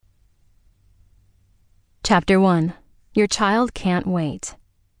Chapter 1. Your Child Can't Wait.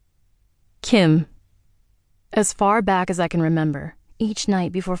 Kim. As far back as I can remember, each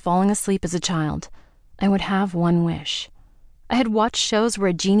night before falling asleep as a child, I would have one wish. I had watched shows where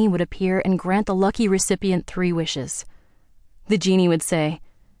a genie would appear and grant the lucky recipient 3 wishes. The genie would say,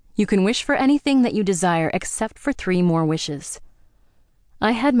 "You can wish for anything that you desire except for 3 more wishes."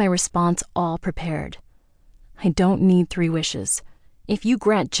 I had my response all prepared. "I don't need 3 wishes. If you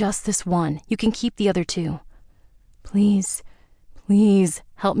grant just this one, you can keep the other 2. Please, please,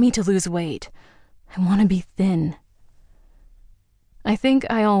 help me to lose weight. I want to be thin." I think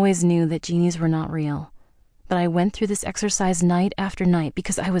I always knew that genies were not real, but I went through this exercise night after night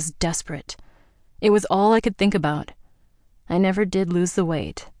because I was desperate. It was all I could think about. I never did lose the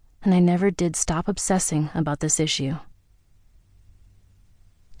weight, and I never did stop obsessing about this issue.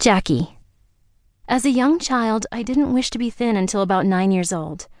 Jackie. As a young child, I didn't wish to be thin until about 9 years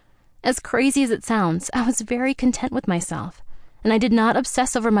old. As crazy as it sounds, I was very content with myself, and I did not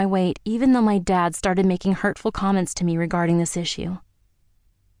obsess over my weight even though my dad started making hurtful comments to me regarding this issue.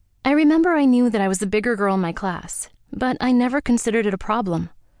 I remember I knew that I was the bigger girl in my class, but I never considered it a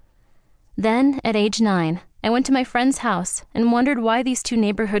problem. Then, at age 9, I went to my friend's house and wondered why these 2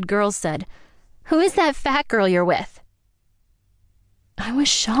 neighborhood girls said, "Who is that fat girl you're with?" I was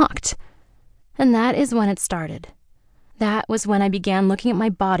shocked. And that is when it started. That was when I began looking at my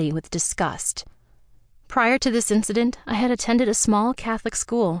body with disgust. Prior to this incident, I had attended a small Catholic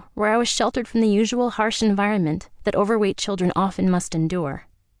school where I was sheltered from the usual harsh environment that overweight children often must endure.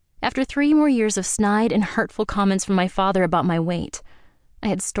 After 3 more years of snide and hurtful comments from my father about my weight, I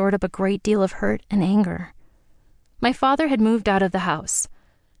had stored up a great deal of hurt and anger. My father had moved out of the house.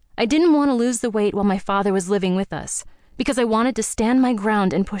 I didn't want to lose the weight while my father was living with us, because I wanted to stand my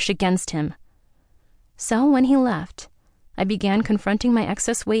ground and push against him. So when he left, I began confronting my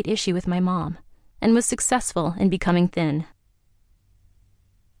excess weight issue with my mom, and was successful in becoming thin.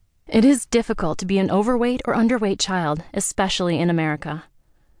 It is difficult to be an overweight or underweight child, especially in America.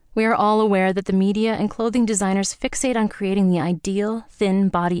 We are all aware that the media and clothing designers fixate on creating the ideal, thin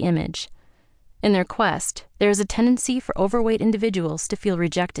body image. In their quest, there is a tendency for overweight individuals to feel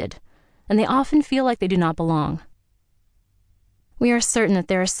rejected, and they often feel like they do not belong. We are certain that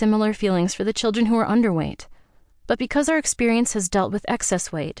there are similar feelings for the children who are underweight, but because our experience has dealt with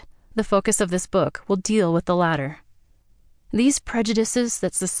excess weight, the focus of this book will deal with the latter. These prejudices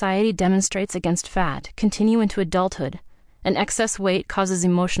that society demonstrates against fat continue into adulthood, and excess weight causes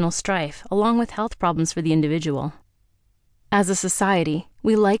emotional strife along with health problems for the individual. As a society,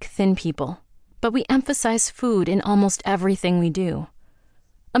 we like thin people, but we emphasize food in almost everything we do.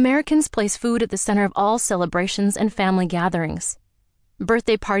 Americans place food at the center of all celebrations and family gatherings.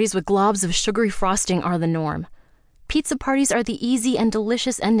 Birthday parties with globs of sugary frosting are the norm. Pizza parties are the easy and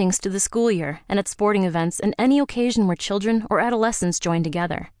delicious endings to the school year and at sporting events and any occasion where children or adolescents join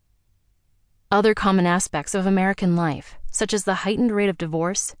together. Other common aspects of American life, such as the heightened rate of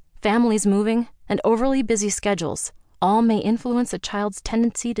divorce, families moving, and overly busy schedules, all may influence a child's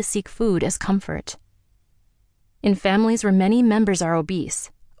tendency to seek food as comfort. In families where many members are obese,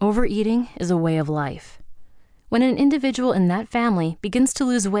 overeating is a way of life. When an individual in that family begins to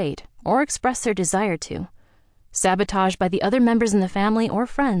lose weight or express their desire to, sabotage by the other members in the family or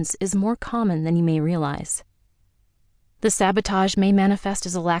friends is more common than you may realize. The sabotage may manifest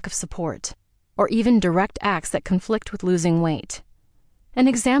as a lack of support, or even direct acts that conflict with losing weight. An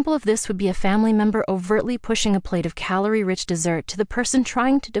example of this would be a family member overtly pushing a plate of calorie-rich dessert to the person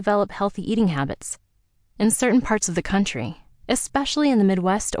trying to develop healthy eating habits. In certain parts of the country, especially in the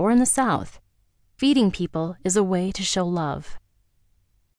Midwest or in the South, feeding people is a way to show love.